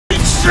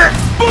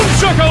Boom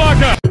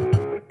shakalaka!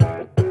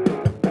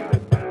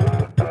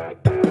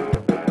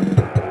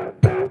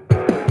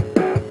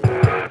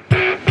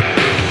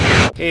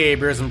 Hey,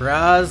 bros and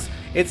bras.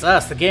 It's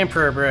us, the Game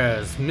Pro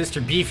Bros.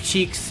 Mr. Beef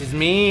Cheeks is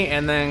me,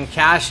 and then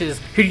Cash is...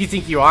 Who do you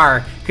think you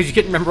are? Because you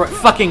couldn't remember what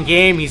fucking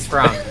game he's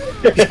from.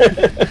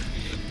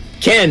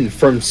 Ken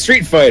from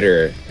Street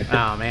Fighter.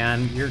 Oh,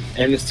 man.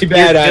 And it's too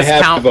bad I have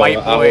discount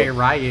white boy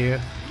Ryu.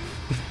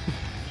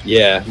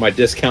 Yeah, my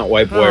discount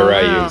white boy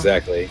Ryu, wow.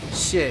 Exactly.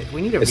 Shit,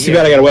 we need a It's too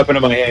bad I got a weapon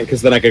in my hand,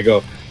 because then I could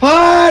go,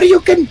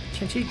 Hadouken!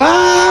 Can't you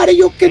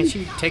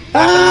Hadouken! take the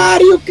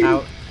weapon Hadouken!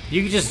 out?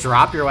 You could just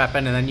drop your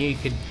weapon, and then you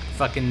could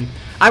fucking...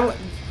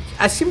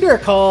 I seem to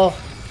recall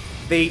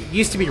they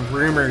used to be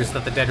rumors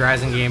that the Dead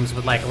Rising games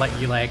would like let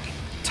you like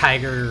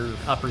tiger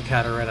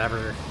uppercut or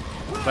whatever,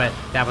 but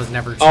that was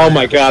never true. Oh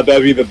my god,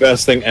 that'd be the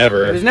best thing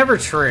ever. It was never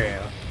true.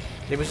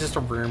 It was just a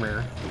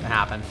rumor that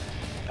happened.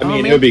 I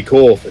mean, it would be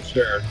cool for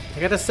sure. I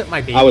gotta sit my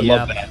baby I would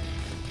love up. that.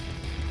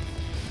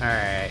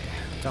 Alright.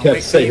 Don't Gotta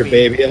wake set your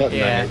baby up.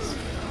 Yeah. Nice.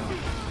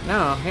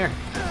 No, here.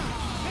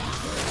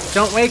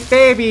 Don't wake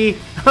baby!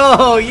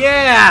 Oh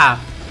yeah!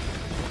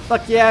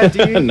 Fuck yeah,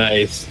 dude.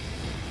 Nice.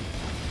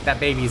 That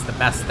baby's the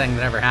best thing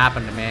that ever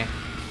happened to me.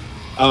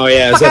 Oh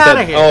yeah, Fuck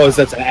outta here. Oh,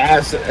 that's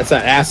acid. That's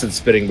an acid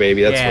spitting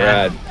baby. That's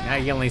rad. Now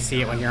you only see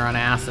it when you're on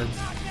acid.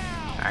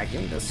 All right, give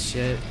me this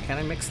shit. Can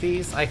I mix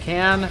these? I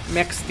can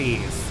mix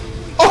these.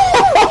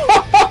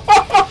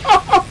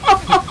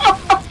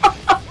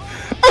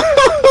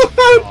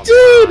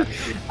 Dude,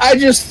 I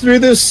just threw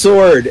this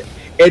sword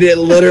and it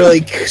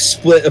literally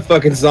split a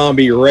fucking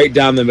zombie right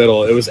down the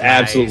middle. It was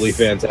absolutely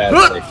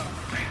fantastic.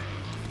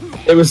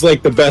 It was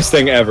like the best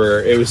thing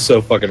ever. It was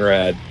so fucking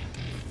rad.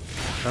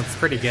 That's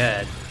pretty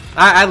good.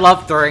 I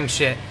love throwing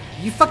shit.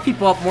 You fuck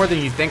people up more than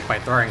you think by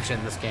throwing shit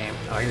in this game.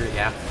 Oh, here we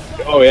go.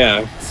 Oh,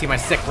 yeah. See my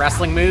sick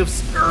wrestling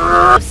moves? Boom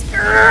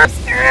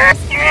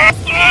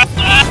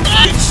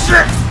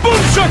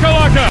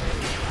shakalaka!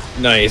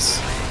 Nice.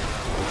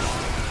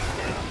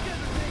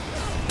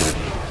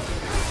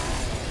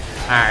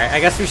 Alright, I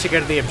guess we should go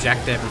to the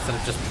objective instead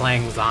of just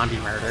playing zombie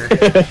murder.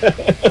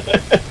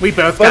 We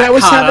both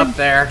got caught up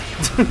there.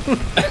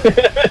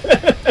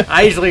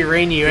 I usually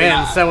rein you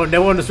in, so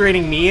no one was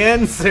reining me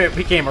in, so it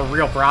became a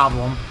real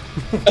problem.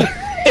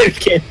 It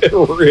became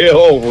a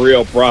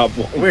real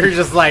problem. We were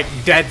just like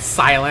dead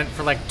silent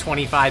for like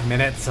 25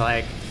 minutes,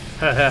 like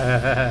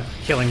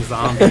killing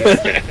zombies.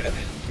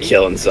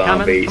 Killing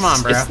zombies. Come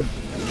on, bro.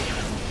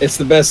 It's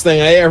the best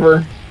thing I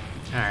ever.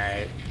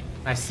 Alright.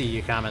 I see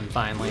you coming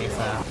finally,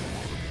 so...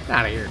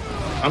 Out of here.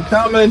 I'm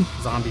coming.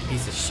 Zombie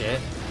piece of shit.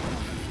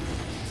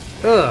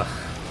 Ugh.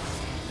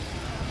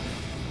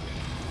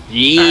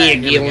 Yeah,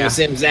 right, give me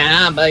some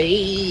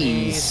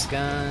zombies.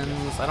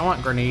 Guns. I don't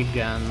want grenade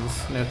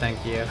guns. No,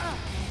 thank you.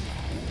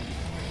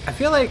 I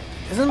feel like...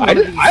 Isn't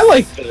I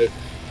like the...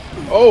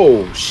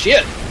 Oh,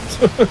 shit.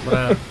 What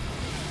up?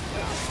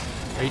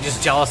 Are you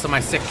just jealous of my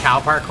sick cow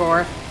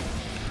parkour?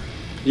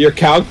 Your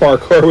cow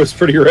parkour was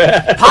pretty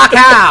rad. Pa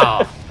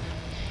cow!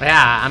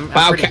 Yeah, I'm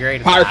pretty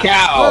great at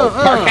that.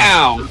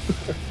 Parkow!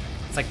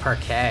 It's like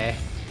parquet.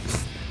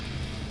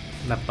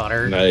 That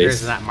butter. Nice.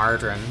 Here's that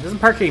margarine. Isn't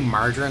parquet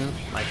margarine?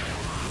 Like,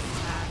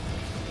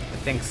 I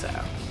think so.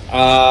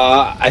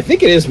 I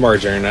think it is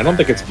margarine. I don't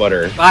think it's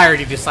butter. I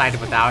already decided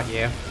without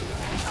you.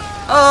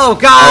 Oh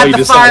god,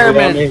 the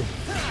fireman!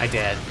 I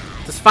did.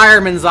 This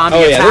fireman zombie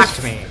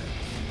attacked me.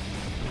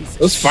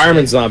 This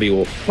fireman zombie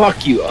will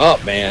fuck you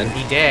up, man.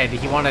 He did.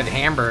 He wanted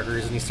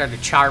hamburgers and he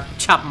started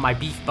chopping my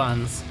beef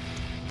buns.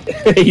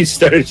 He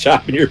started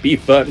chopping your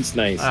beef buns.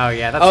 Nice. Oh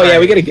yeah, that's Oh right. yeah,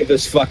 we gotta give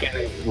this fucking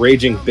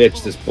raging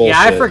bitch this bullshit. Yeah,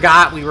 I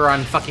forgot we were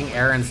on fucking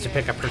errands to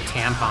pick up her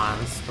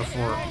tampons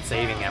before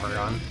saving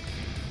everyone.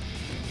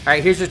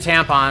 Alright, here's your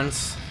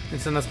tampons.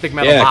 It's in this big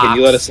metal box. Yeah, can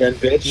you let us in,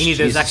 bitch? You need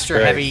those extra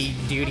heavy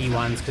duty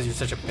ones because you're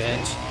such a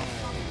bitch.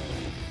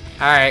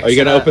 Alright. Are you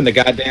gonna open the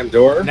goddamn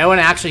door? No one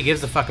actually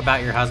gives a fuck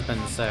about your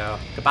husband, so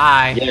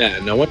goodbye. Yeah,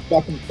 no one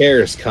fucking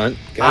cares, cunt.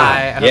 God.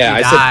 Bye. I hope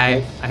you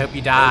die. I hope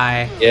you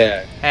die.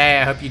 Yeah. Hey,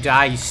 I hope you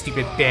die, you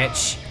stupid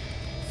bitch.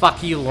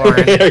 Fuck you,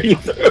 Lauren.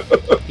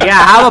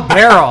 Yeah, have a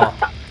barrel.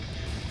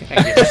 Think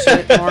I give a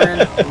shit,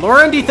 Lauren?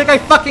 Lauren, do you think I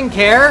fucking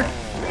care?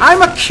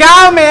 I'm a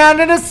cowman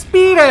in a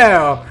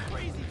Speedo!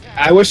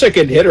 I wish I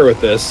could hit her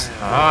with this.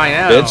 Oh, I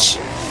know. Bitch.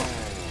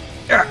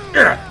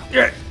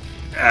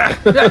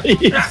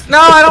 No,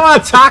 I don't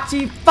want to talk to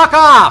you. Fuck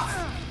off.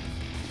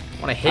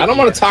 I don't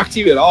want to talk to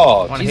you at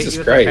all. Jesus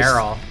Christ. With a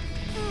barrel.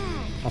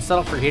 I'll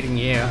settle for hitting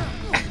you.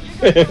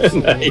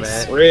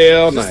 Nice.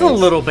 Real nice. Just a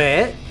little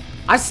bit.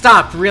 I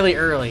stopped really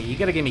early. You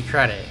gotta give me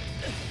credit.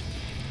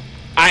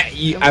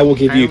 I will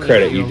give you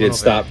credit. You did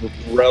stop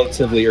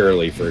relatively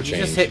early for a change.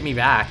 You just hit me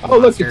back. Oh,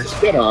 look, it's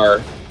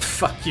Skinar.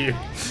 Fuck you.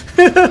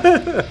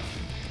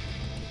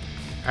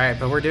 Alright,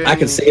 but we're doing... I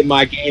can save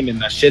my game in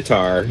the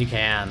shitar. You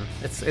can.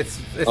 It's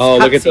oh,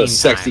 look at those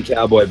sexy time.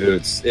 cowboy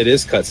boots. It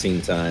is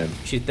cutscene time.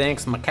 She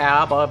thinks my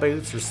cowboy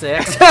boots are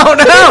sexy. Oh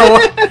no!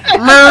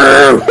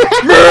 Moo!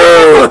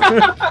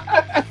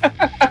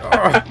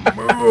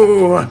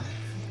 Moo!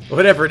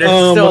 Whatever it is,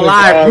 Oh still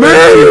my alive. God,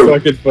 that's Move! so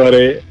fucking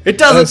funny. It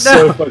doesn't That's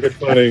know. so fucking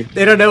funny.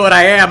 They don't know what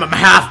I am. I'm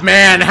half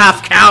man,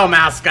 half cow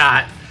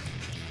mascot.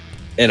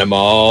 And I'm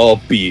all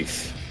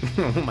beef.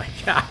 Oh my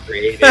god.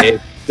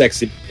 Created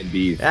sexy and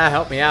beef. Yeah,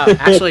 help me out.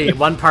 Actually,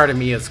 one part of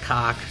me is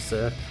cock,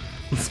 so.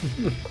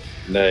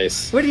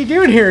 Nice. What are you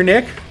doing here,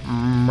 Nick?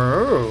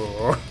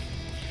 Moo.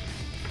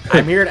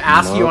 I'm here to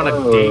ask you on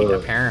a date,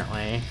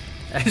 apparently.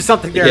 There's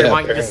something there I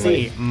want you to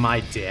see.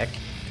 My dick.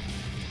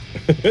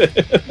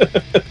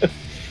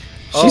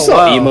 She's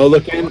all emo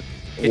looking.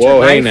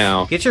 Whoa, hey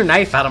now. Get your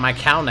knife out of my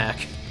cow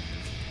neck.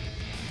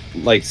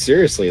 Like,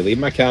 seriously, leave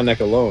my cow neck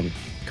alone.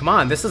 Come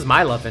on, this is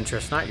my love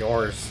interest, not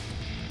yours.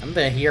 I'm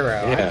the hero.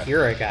 Yeah. I'm a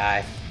hero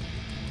guy.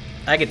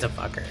 I get to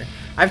fuck her.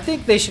 I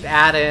think they should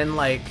add in,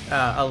 like,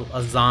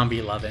 a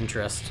zombie love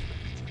interest.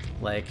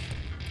 Like,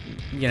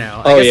 you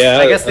know.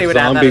 I guess they would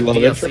add that in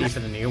DLC for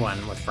the new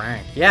one with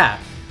Frank. Yeah.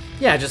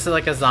 Yeah, just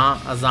like a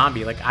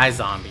zombie, like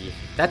iZombie.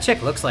 That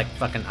chick looks like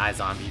fucking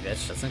iZombie,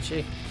 bitch, doesn't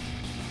she?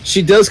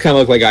 She does kind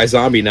of look like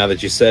iZombie now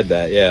that you said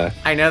that, yeah.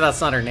 I know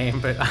that's not her name,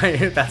 but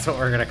that's what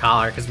we're going to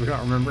call her because we don't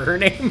remember her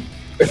name.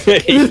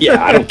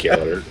 Yeah, I don't care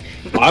what her...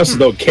 I also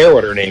don't care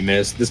what her name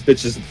is. This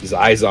bitch is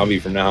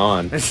iZombie from now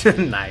on.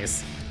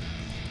 Nice.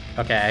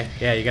 Okay,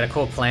 yeah, you got a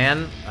cool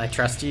plan. I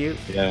trust you.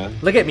 Yeah.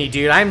 Look at me,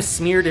 dude. I'm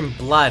smeared in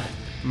blood,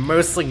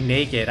 mostly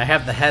naked. I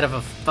have the head of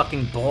a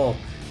fucking bull.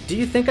 Do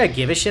you think I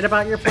give a shit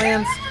about your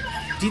plans?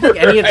 Do you think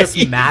any of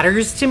this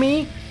matters to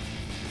me?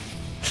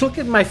 Look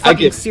at my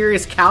fucking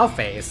serious cow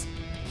face.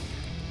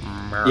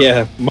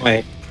 Yeah,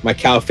 my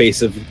cow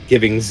face of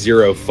giving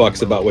zero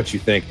fucks about what you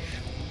think.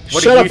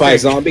 What Shut up,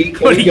 iZombie.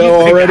 What do you go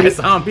think, already?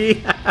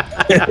 iZombie?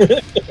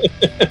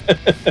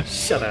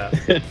 Shut up.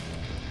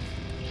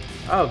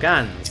 Oh,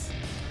 guns.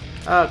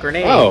 Oh,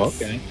 grenades. Oh,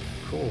 okay.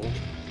 Cool.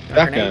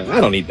 Shotgun.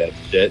 I don't need that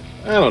shit.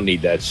 I don't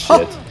need that shit.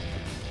 Oh.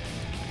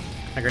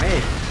 A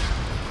grenade.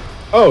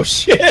 Oh,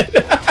 shit.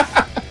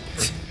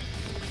 It's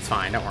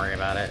fine. Don't worry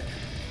about it.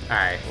 All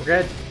right, we're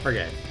good. We're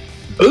good.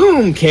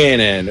 Boom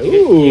cannon.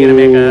 Ooh. You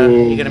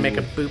gonna make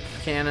a boop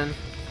cannon?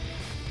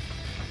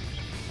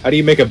 How do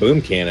you make a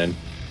boom cannon?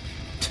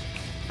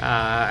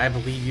 I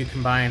believe you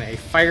combine a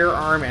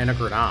firearm and a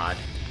grenade.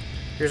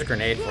 Here's a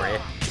grenade for you.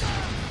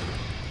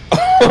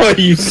 Oh,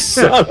 you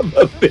son of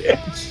a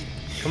bitch!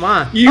 Come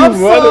on, you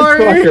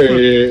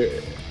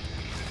motherfucker!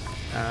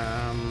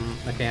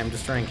 Okay, I'm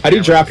destroying cameras. How do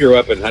you drop your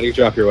weapon? How do you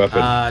drop your weapon?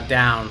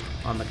 Down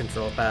on the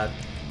control pad.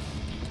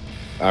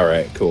 All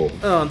right, cool.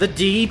 Oh, the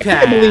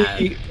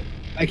D-pad.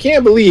 I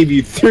can't believe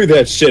you threw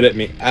that shit at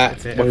me. I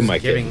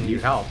was giving you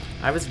help.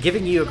 I was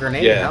giving you a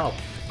grenade to help.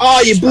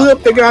 Oh, you blew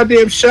up the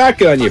goddamn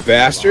shotgun, you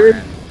bastard!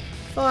 Lauren.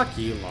 Fuck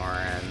you,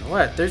 Lauren.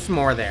 What? There's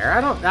more there.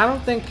 I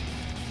don't think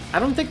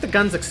the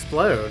guns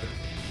explode.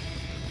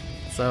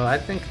 So I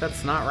think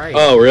that's not right.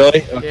 Oh,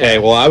 really? Okay. Yeah.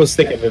 Well, I was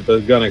thinking that the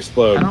gun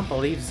explode. I don't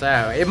believe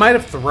so. It might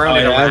have thrown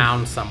it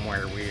around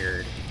somewhere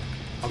weird.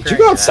 Did you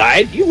go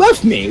outside? You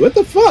left me. What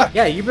the fuck?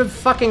 Yeah, you've been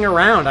fucking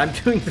around. I'm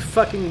doing the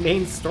fucking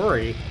main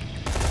story.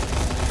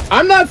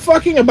 I'm not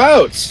fucking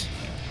about.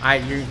 I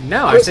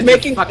was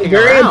making a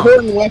very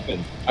important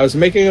weapon. I was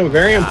making a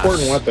very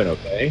important weapon,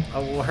 okay?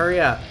 Oh, well, hurry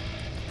up.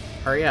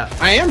 Hurry up.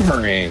 I am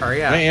hurrying.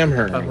 Hurry up. I am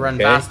hurrying. But run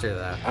faster,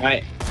 though.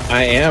 I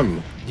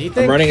am. Do you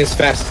think, I'm running as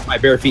fast as my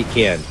bare feet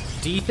can.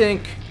 Do you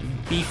think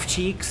Beef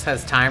Cheeks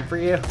has time for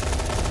you?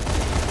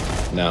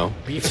 No.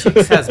 Beef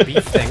Cheeks has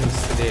beef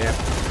things to do.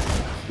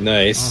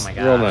 Nice. Oh my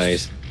gosh. Real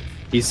nice.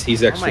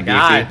 He's extra oh my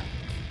God. beefy.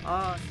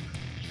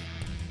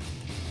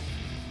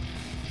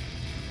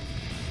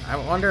 I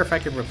wonder if I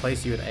could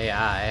replace you with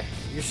AI.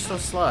 You're so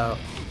slow.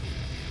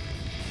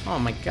 Oh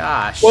my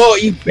gosh. Well,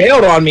 you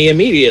bailed on me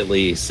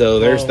immediately, so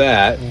there's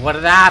that. What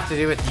did that have to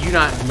do with you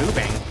not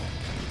moving?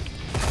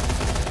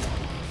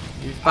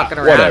 You're fucking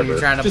around. Whatever. You're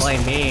trying to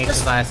blame me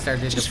because I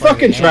started to Just play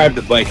fucking the game. drive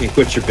the bike and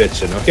quit your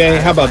bitching, okay?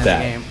 How about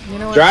that? You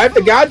know what? Drive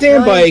the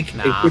goddamn Really? bike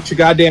and quit your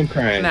goddamn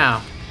crying.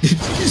 No.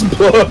 Just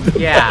blow up the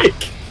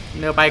bike.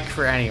 No bike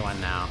for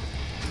anyone now.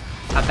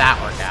 How'd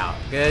that work out?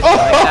 Good? You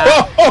like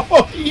that?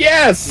 Oh,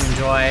 yes! You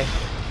enjoy?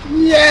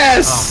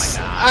 Yes!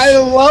 Oh my gosh. I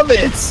love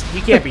it!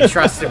 You can't be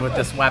trusted with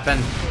this weapon.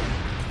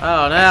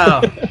 Oh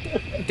no.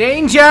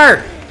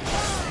 Danger!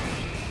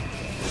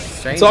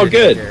 It's all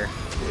good. Danger.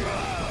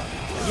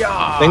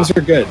 Yeah. Things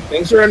are good.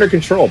 Things are under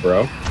control,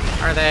 bro.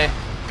 Are they?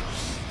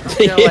 I don't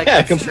feel like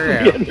that's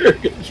true. Under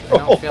control.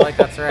 I don't feel like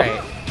that's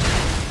right.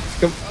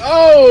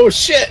 Oh,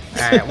 shit!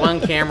 Alright,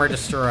 one camera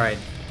destroyed.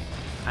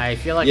 I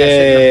feel like I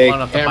shouldn't have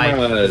blown up the bike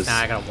because now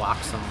I gotta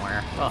walk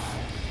somewhere. Ugh.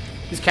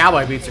 These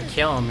cowboy boots are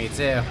killing me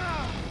too.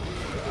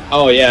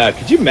 Oh yeah,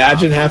 could you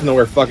imagine having to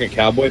wear fucking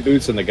cowboy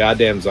boots in the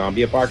goddamn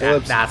zombie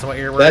apocalypse? That's what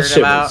you're worried about? That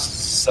shit would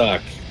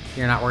suck.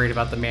 You're not worried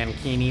about the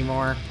mankini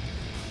anymore?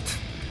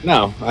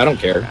 No, I don't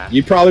care. Okay.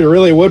 You probably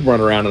really would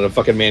run around in a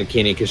fucking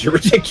mankini because you're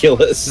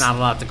ridiculous. It's not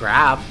allowed to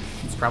grab.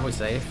 It's probably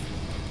safe.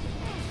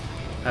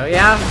 Oh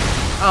yeah?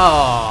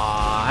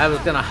 Oh, I was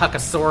gonna huck a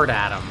sword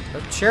at him.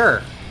 But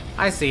sure.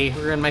 I see.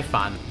 Ruin my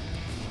fun.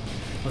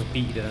 Let's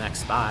beat you to the next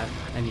spot.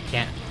 And you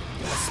can't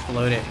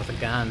explode it with a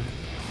gun.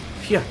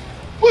 Phew.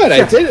 What?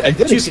 I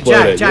did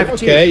explode it.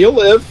 Okay, you'll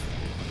live.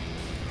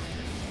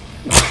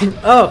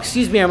 Oh,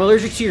 excuse me, I'm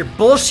allergic to your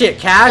bullshit,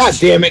 Cash. God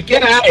damn it,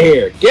 get out of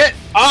here. Get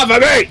off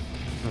of me!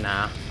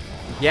 Nah.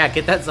 Yeah,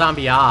 get that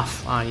zombie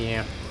off on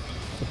you.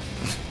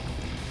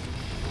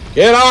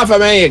 Get off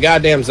of me, you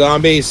goddamn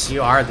zombies.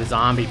 You are the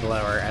zombie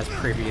blower, as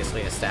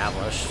previously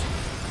established.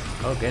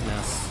 Oh,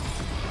 goodness.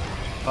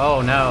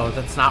 Oh, no,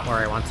 that's not where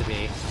I want to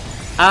be.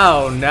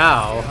 Oh,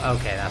 no.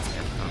 Okay, that's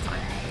good. That's fine.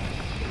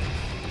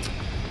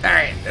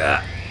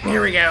 Alright,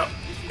 here we go.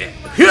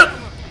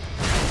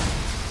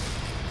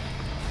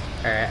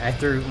 Alright, I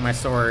threw my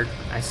sword.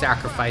 I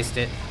sacrificed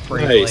it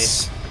bravely.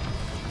 Nice.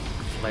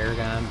 Flare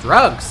gun.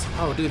 Drugs!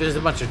 Oh, dude, there's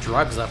a bunch of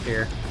drugs up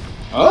here.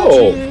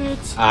 Oh,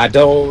 I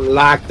don't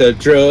like the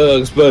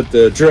drugs, but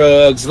the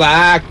drugs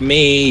like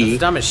me.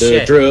 That's dumb as the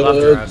shit.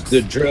 Drugs,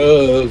 the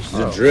drugs,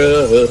 the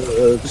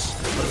drugs.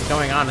 What's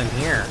going on in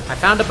here? I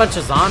found a bunch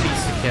of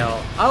zombies to kill.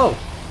 Oh!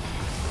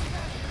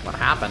 What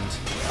happened?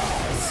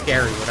 It's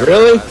scary, whatever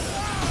Really? it was.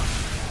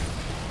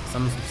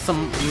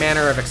 Some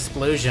manner of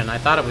explosion. I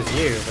thought it was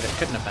you, but it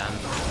couldn't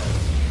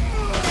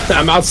have been.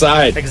 I'm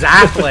outside.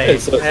 Exactly!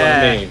 So it's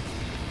not me.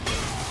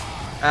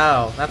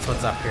 Oh, that's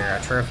what's up here.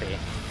 A trophy.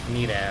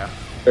 Neato.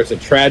 There's a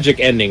tragic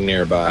ending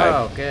nearby.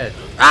 Oh, good.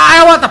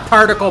 Ah, I want the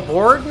particle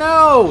board!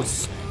 No!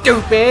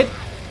 Stupid!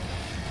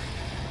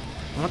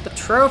 I want the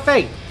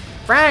trophy!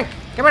 Frank!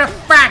 Give me the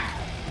Frank!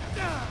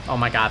 Oh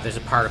my god, there's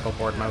a particle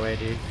board my way,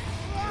 dude.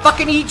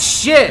 Fucking eat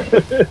shit!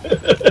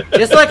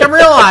 Just like in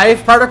real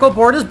life, particle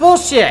board is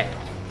bullshit!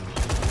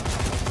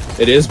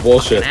 It is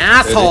bullshit. Fucking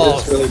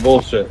assholes! It is really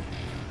bullshit.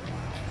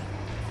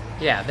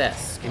 Yeah,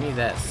 this. Give me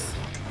this.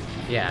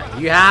 Yeah,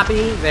 you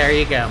happy? There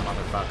you go,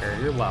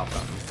 motherfucker. You're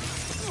welcome.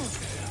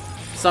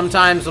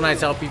 Sometimes when I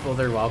tell people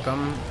they're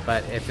welcome,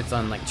 but if it's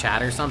on like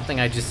chat or something,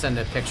 I just send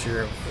a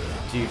picture of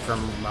dude from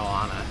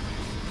Moana,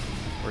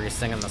 where you're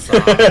singing the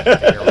song,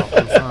 you're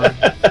welcome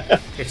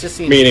song. It just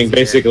seems Meaning, easier.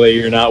 basically,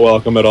 you're not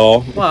welcome at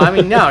all. Well, I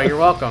mean, no, you're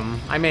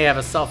welcome. I may have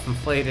a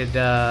self-inflated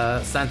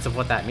sense of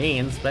what that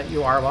means, but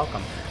you are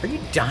welcome. Are you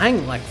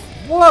dying like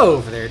whoa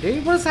over there,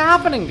 dude? What is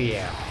happening to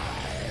you?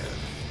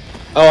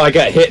 Oh, I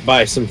got hit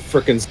by some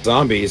frickin'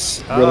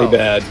 zombies really Oh.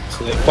 bad,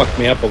 so they fucked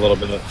me up a little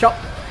bit. Chop.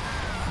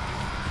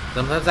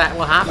 Sometimes that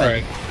will happen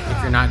Alright.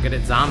 if you're not good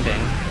at zombing.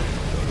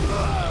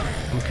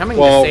 I'm coming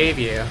to Well- save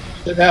you.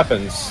 It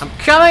happens. I'm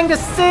coming to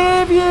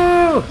save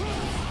you!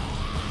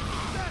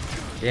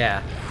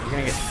 Yeah, you're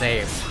gonna get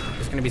saved.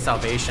 There's gonna be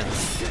salvation.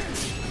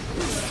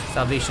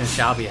 Salvation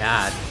shall be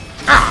had.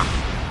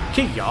 Ah!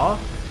 Okay, y'all.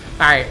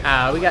 Alright,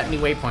 we got new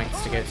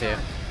waypoints to go to.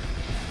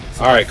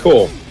 Alright,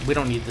 cool. We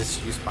don't need this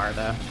juice bar,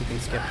 though. We can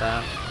skip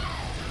that.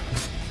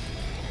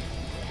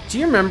 Do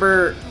you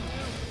remember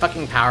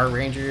fucking Power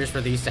Rangers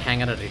where they used to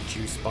hang out at a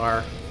juice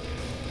bar?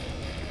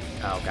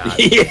 Oh, God.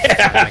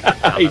 Yeah,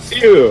 I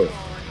do.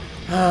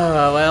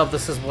 Oh, well,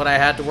 this is what I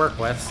had to work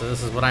with, so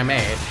this is what I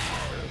made.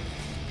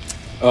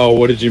 Oh,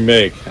 what did you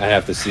make? I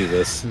have to see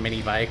this.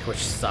 Mini bike, which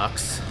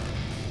sucks.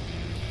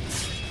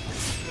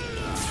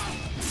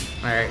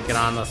 Alright, get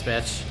on this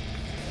bitch.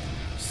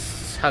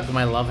 Just hug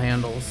my love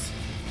handles.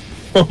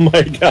 Oh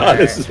my god,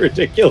 this is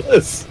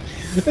ridiculous.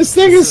 This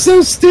thing is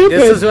so stupid.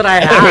 This is what I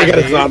had, We got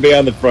a dude. zombie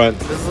on the front.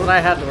 This is what I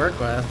had to work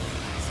with.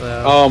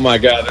 So Oh my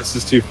god, this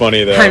is too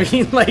funny though. I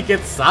mean, like,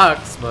 it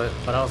sucks, but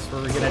what else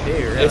were we gonna do,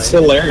 really? It's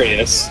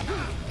hilarious.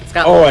 It's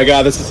got Oh my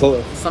god, this is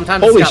hilarious.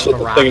 sometimes Holy it's got shit,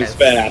 little this thing is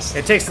rockets. fast.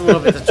 It takes a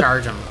little bit to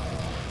charge them.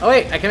 Oh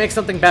wait, I can make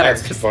something better.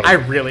 That's 'Cause funny. I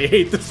really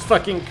hate this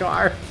fucking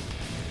car.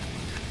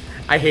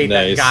 I hate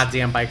that Nice.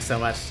 goddamn bike so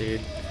much,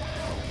 dude.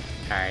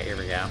 Alright, here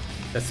we go.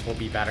 This will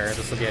be better.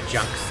 This will be a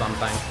junk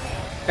something.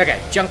 Okay,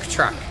 junk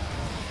truck.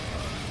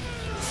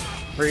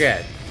 We're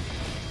good.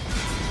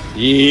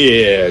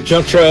 Yeah,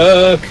 junk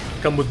truck.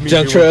 Come with me.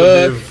 Junk if you want to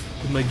truck.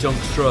 live with my junk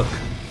truck.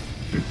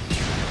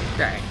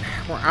 Okay,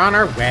 we're on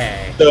our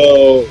way.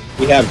 So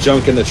we have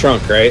junk in the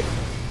trunk, right?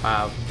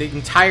 The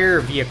entire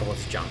vehicle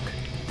is junk,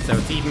 so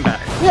it's even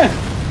better. Yeah.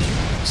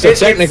 So It's-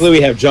 technically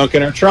we have junk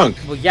in our trunk.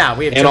 Well, yeah,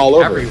 we have And junk all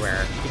over.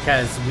 everywhere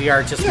because we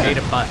are just made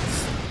of butts.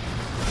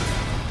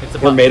 It's a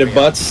We're made of buttmobile.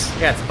 butts.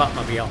 Yeah, it's a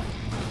buttmobile.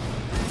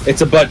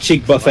 It's a butt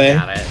cheek Look buffet.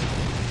 at it.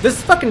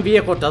 This fucking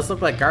vehicle does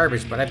look like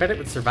garbage, but I bet it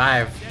would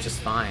survive just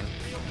fine.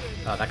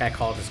 Oh, that guy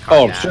called his car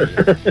Oh, I'm daddy.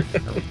 sure.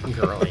 Or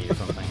girly or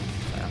something.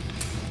 So,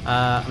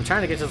 I'm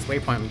trying to get to this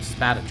waypoint, which is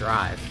bad at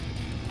drive.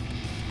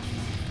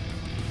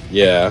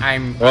 Yeah.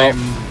 I'm Well,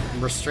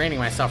 I'm restraining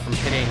myself from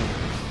hitting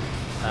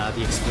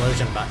the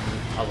explosion button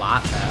a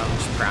lot, though. I'm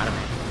just proud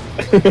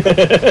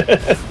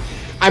of me.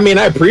 I mean,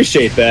 I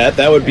appreciate that.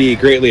 That would be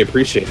greatly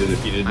appreciated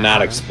if you did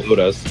not explode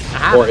us.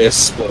 I Or haven't.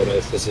 explode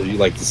us, as you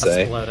like to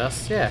say. Explode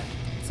us, yeah.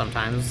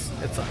 Sometimes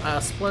it's an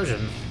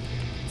explosion.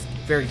 It's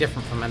very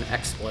different from an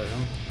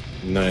explosion.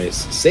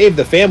 Nice. Save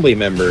the family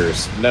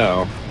members.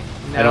 No.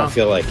 I No. don't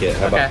feel like it.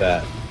 How Okay. about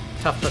that?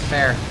 Tough but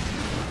fair.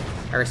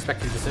 I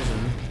respect your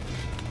decision.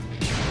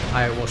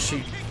 I will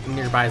shoot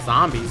nearby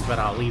zombies, but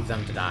I'll leave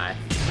them to die.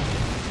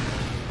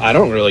 I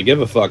don't really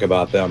give a fuck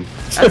about them.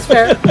 That's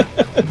fair.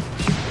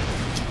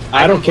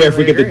 I don't care if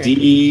we get the agree.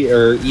 D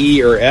or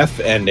E or F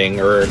ending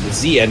or the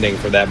Z ending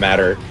for that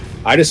matter.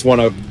 I just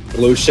want to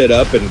blow shit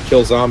up and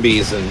kill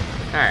zombies and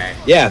Alright.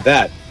 yeah,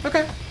 that.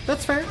 Okay,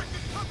 that's fair.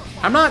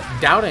 I'm not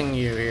doubting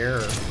you here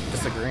or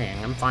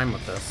disagreeing. I'm fine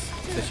with this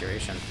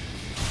situation.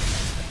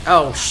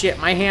 Oh shit,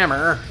 my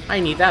hammer. I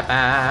need that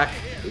back.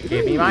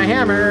 Give me my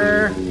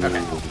hammer.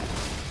 Okay.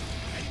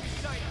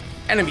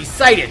 Enemy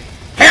sighted.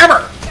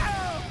 Hammer!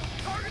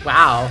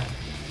 Wow.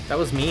 That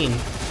was mean.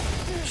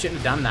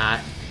 Shouldn't have done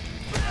that.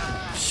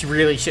 She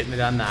really shouldn't have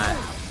done that.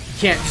 You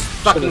can't just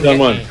fucking hit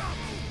me.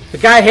 The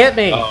guy hit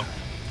me. Oh.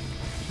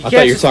 I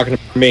thought you were talking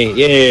to me.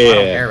 Yeah. I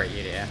don't care what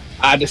you do.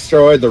 I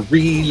destroyed the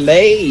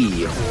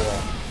relay.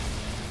 Cool.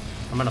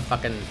 I'm gonna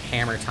fucking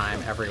hammer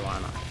time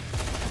everyone.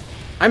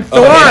 I'm Thor!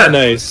 Oh, yeah,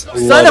 nice.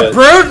 Son of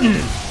Bruton!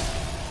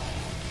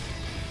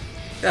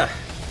 Ugh.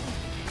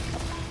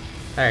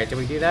 Alright, did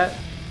we do that?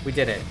 We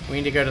did it. We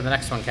need to go to the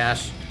next one,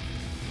 Cash.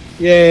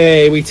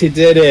 Yay, we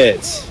did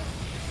it.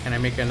 Can I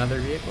make another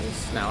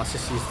vehicles? No, let's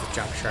just use the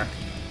junk truck.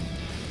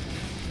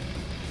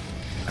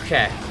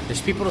 Okay,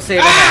 there's people to save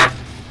ahead,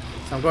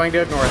 so I'm going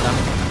to ignore them.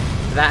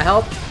 Did that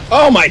help?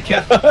 Oh my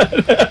god.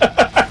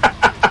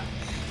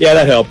 Yeah,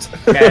 that helped.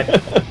 Okay.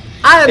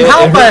 I'm It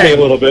helping! hurt me a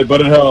little bit,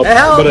 but it helped. It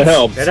helped! But it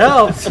helped. It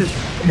helped!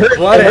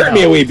 It hurt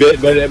me a wee bit,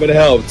 but it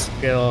helped.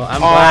 Cool. I'm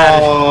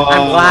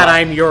glad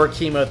I'm your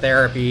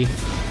chemotherapy.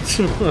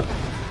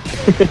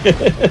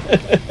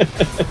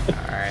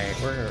 Alright,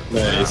 we're...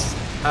 Nice.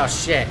 Oh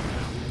shit.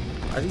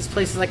 Are these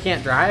places I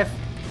can't drive?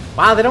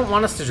 Wow, they don't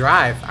want us to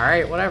drive.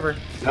 Alright, whatever.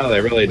 No,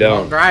 they really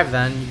Don't don't. drive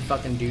then, you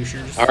fucking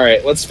douchers.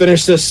 Alright, let's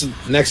finish this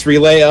next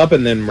relay up,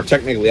 and then we're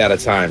technically out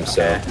of time, Okay.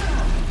 so...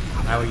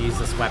 I will use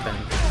this weapon.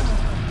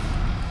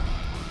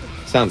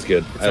 Sounds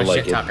good. It's I a like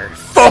shit it. tucker.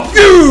 Fuck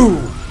you!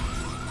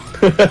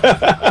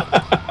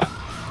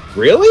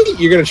 Really?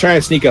 You're gonna try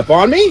and sneak up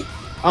on me?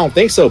 I don't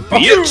think so,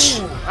 bitch!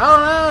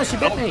 Oh no, she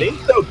bit I don't me.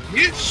 think so,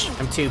 bitch!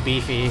 I'm too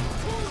beefy.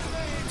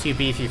 Too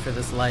beefy for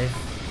this life.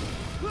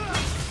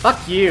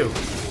 Fuck you,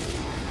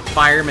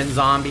 fireman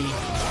zombie.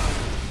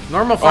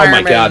 Normal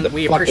firemen God,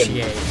 we fucking...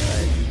 appreciate,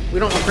 but we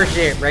don't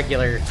appreciate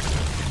regular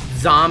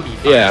zombie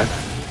firemen. Yeah.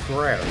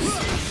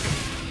 Gross.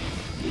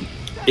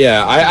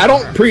 Yeah,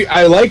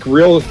 I like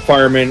real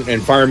firemen,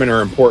 and firemen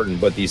are important,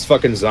 but these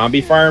fucking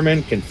zombie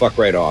firemen can fuck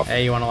right off.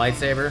 Hey, you want a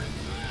lightsaber?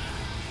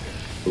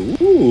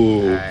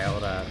 Ooh. Alright,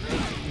 hold up.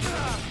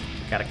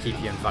 Gotta keep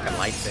you in fucking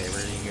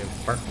lightsaber. You can go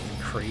fucking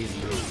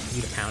crazy.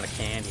 Eat a pound of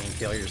candy and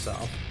kill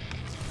yourself.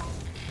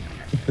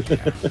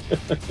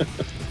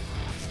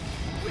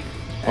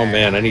 Oh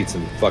man, I need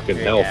some fucking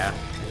health. Yeah,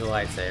 here's a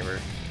lightsaber.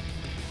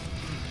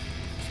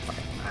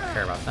 I don't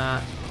care about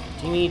that.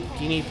 Do you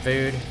need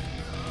food?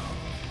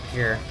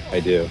 Here. I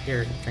do.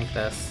 Here, drink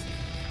this.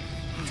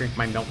 Drink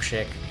my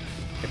milkshake.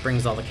 It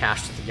brings all the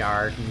cash to the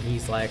yard, and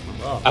he's like,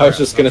 oh. I was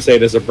just gonna say,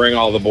 does it bring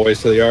all the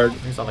boys to the yard?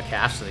 Brings all the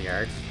cash to the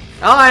yard.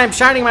 Oh, I'm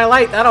shining my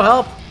light. That'll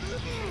help.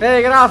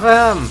 Hey, get off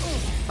of him.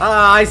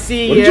 I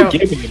see What you. did you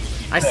give me?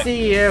 I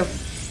see you.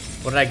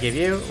 What did I give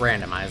you?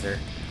 Randomizer.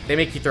 They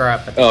make you throw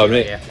up. But Oh,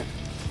 heal man. you.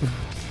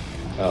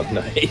 Oh,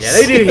 nice. Yeah,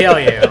 they do heal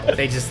you.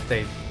 They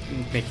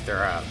make you throw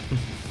up.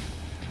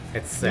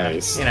 It's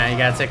Nice. you know, you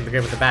gotta take the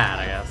good with the bad,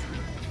 I guess.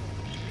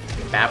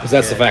 Bad was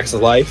That's the good. facts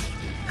of life.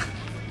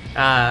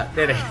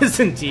 It is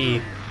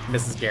indeed,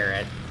 Mrs.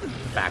 Garrett. The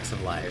facts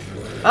of life.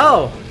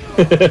 Oh!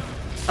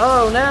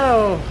 Oh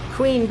no!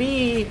 Queen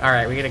Bee!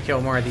 Alright, we gotta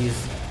kill more of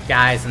these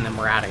guys and then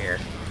we're out of here.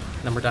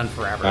 And then we're done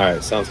forever.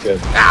 Alright, sounds good.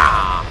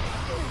 Ah!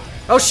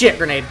 Oh shit,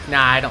 grenade.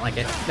 Nah, I don't like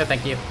it. No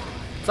thank you.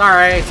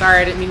 Sorry,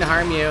 I didn't mean to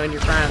harm you and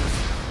your friends.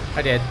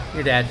 I did.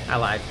 You're dead. I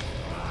lied.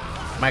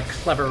 My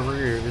clever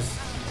ruse.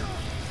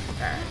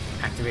 Alright,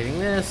 activating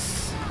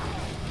this.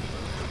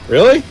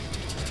 Really?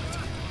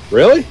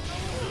 Really?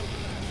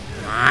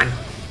 Come on.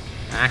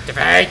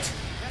 Activate!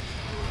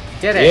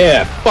 Did it!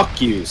 Yeah, fuck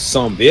you,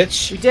 son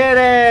bitch. We did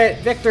it!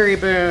 Victory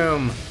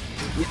boom!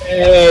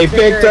 Yay,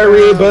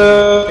 victory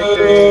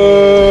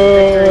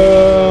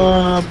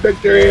boom!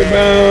 Victory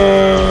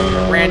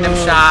boom! Random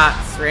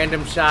shots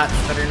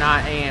that are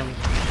not aimed.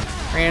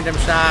 Random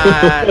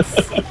shots.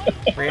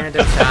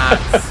 Random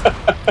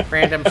shots.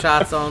 Random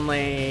shots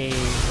only.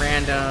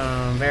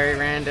 Random. Very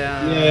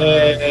random.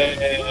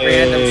 Yay.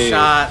 Random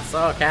shots.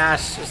 Oh,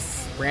 Cash.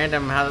 Just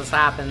random how this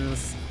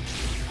happens.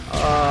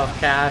 Oh,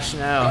 Cash,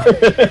 no.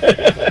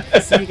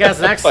 See you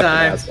guys next Fucking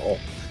time. asshole.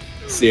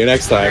 See you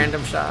next time.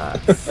 Random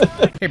shots.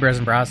 Hey bros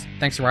and bras,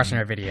 thanks for watching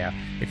our video.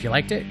 If you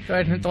liked it, go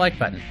ahead and hit the like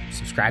button.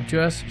 Subscribe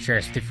to us, share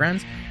us with your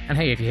friends, and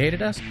hey, if you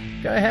hated us,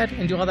 go ahead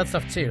and do all that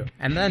stuff too.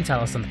 And then tell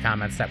us in the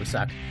comments that we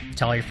suck.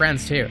 Tell all your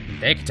friends too, and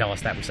they can tell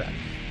us that we suck.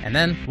 And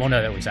then we'll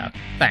know that we suck.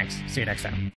 Thanks, see you next time.